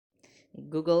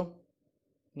Google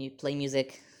Play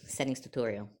Music Settings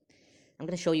Tutorial. I'm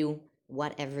going to show you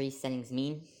what every settings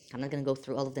mean. I'm not going to go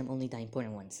through all of them, only the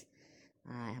important ones.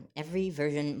 Every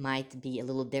version might be a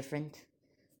little different,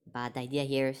 but the idea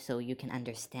here so you can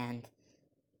understand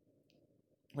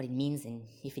what it means, and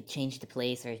if it changed the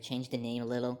place or changed the name a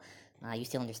little, you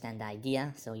still understand the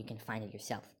idea, so you can find it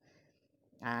yourself.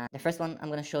 The first one I'm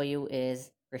going to show you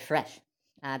is refresh.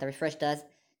 The refresh does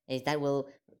is that will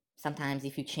sometimes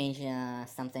if you change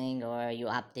something or you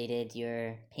updated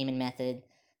your payment method,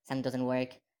 something doesn't work,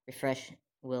 refresh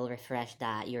will refresh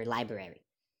your library.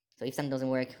 So if something doesn't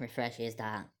work, refresh is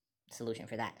the solution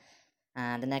for that.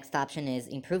 The next option is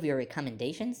improve your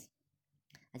recommendations.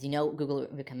 As you know, Google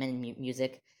recommended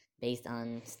music based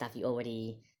on stuff you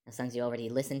already, songs you already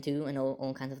listen to, and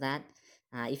all kinds of that.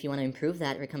 If you want to improve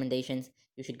that recommendations,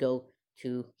 you should go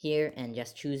to here and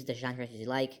just choose the genres you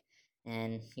like,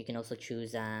 and you can also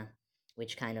choose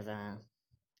which kind of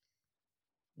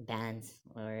bands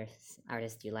or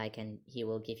artists you like, and he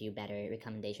will give you better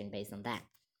recommendation based on that.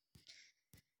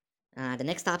 The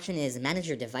next option is manage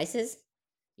your devices.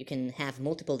 You can have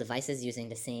multiple devices using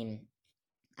the same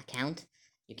account.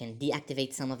 You can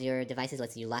deactivate some of your devices.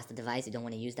 Let's say you lost a device, you don't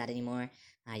want to use that anymore.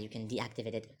 You can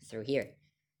deactivate it through here.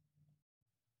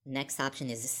 Next option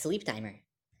is sleep timer.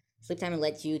 Sleep timer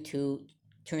lets you to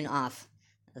turn off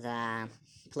the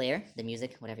player, the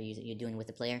music, whatever you're doing with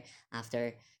the player,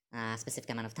 after a specific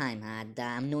amount of time. The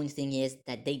annoying thing is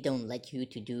that they don't let you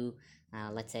to do,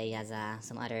 let's say, as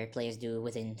some other players do,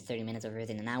 within 30 minutes or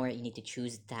within an hour. You need to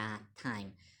choose the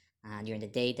time during the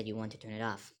day that you want to turn it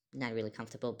off. Not really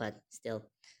comfortable, but still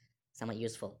somewhat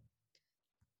useful.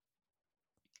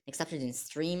 Next option is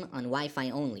stream on Wi-Fi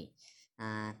only.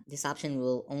 This option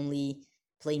will only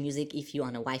play music if you're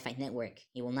on a Wi-Fi network.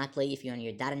 It will not play if you're on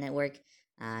your data network.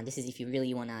 This is if you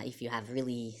really wanna, if you have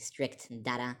really strict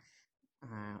data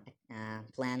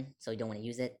plan, so you don't want to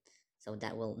use it. So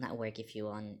that will not work if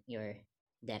you're on your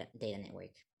data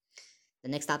network. The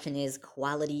next option is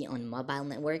quality on mobile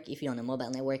network. If you're on a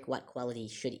mobile network, what quality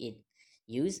should it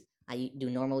use? I do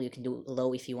normal. You can do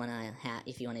low if you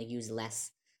wanna use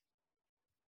less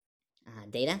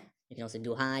data. You can also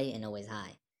do high and always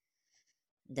high.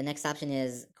 The next option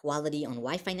is quality on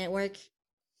Wi-Fi network.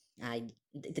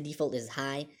 The default is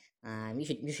high.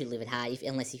 You should leave it high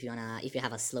unless if you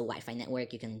have a slow Wi-Fi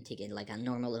network, you can take it like a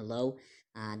normal or low.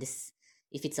 This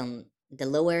if it's on the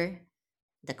lower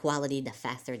the quality, the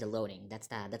faster the loading. That's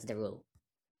the rule.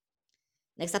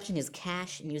 Next option is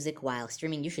cache music while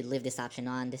streaming. You should leave this option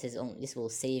on. This will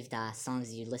save the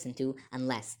songs you listen to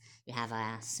unless you have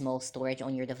a small storage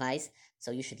on your device. So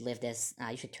you should leave this.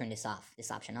 You should turn this off. This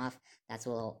option off. That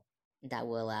will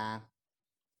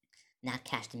not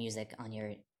cache the music on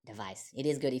your device. It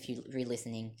is good if you're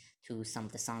re-listening to some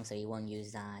of the songs, so you won't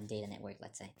use data network.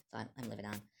 Let's say. So I'm leaving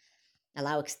it on.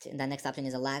 The next option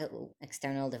is allow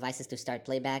external devices to start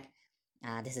playback.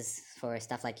 This is for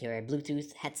stuff like your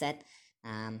Bluetooth headset.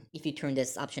 If you turn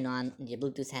this option on, your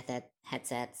Bluetooth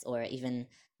headsets or even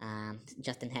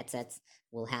just in headsets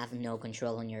will have no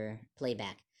control on your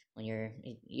playback.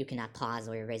 You cannot pause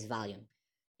or raise volume.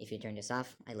 If you turn this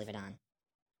off, I leave it on.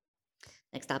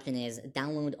 Next option is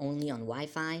download only on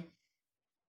Wi-Fi.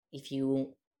 If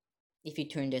you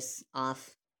turn this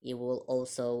off, it will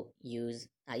also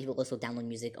download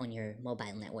music on your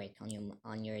mobile network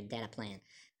on your data plan.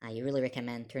 You really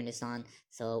recommend turn this on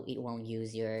so it won't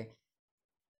use your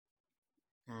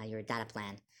data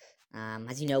plan.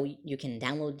 As you know, you can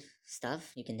download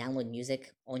stuff. You can download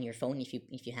music on your phone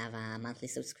if you have a monthly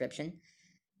subscription.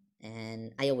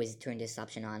 And I always turn this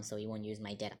option on so you won't use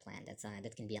my data plan.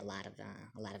 That can be a lot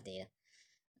of data.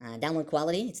 Download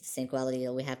quality, it's the same quality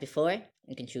that we had before.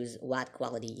 You can choose what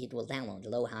quality it will download,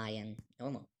 low, high, and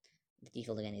normal. The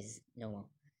default again is normal.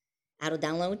 Auto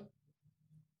download,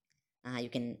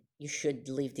 you should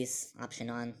leave this option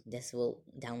on. This will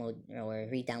download or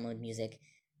re-download music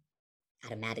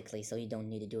automatically, so you don't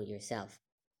need to do it yourself.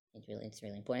 It's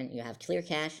really important. You have clear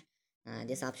cache.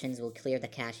 These options will clear the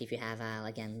cache if you have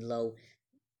again low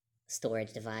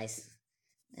storage device.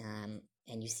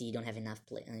 And you see you don't have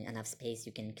enough space,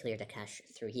 you can clear the cache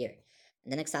through here.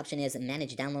 And the next option is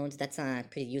manage downloads. That's a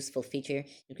pretty useful feature.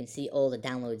 You can see all the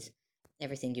downloads,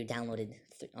 everything you downloaded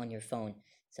on your phone.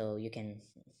 So you can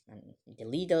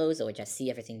delete those or just see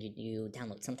everything you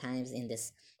download. Sometimes in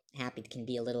this app it can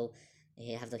be a little,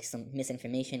 you have like some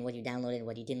misinformation, what you downloaded,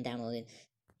 what you didn't download it.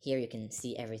 Here you can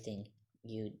see everything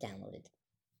you downloaded.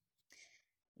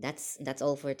 That's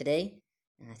all for today.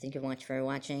 Thank you very much for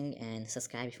watching, and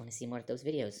subscribe if you want to see more of those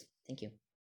videos. Thank you.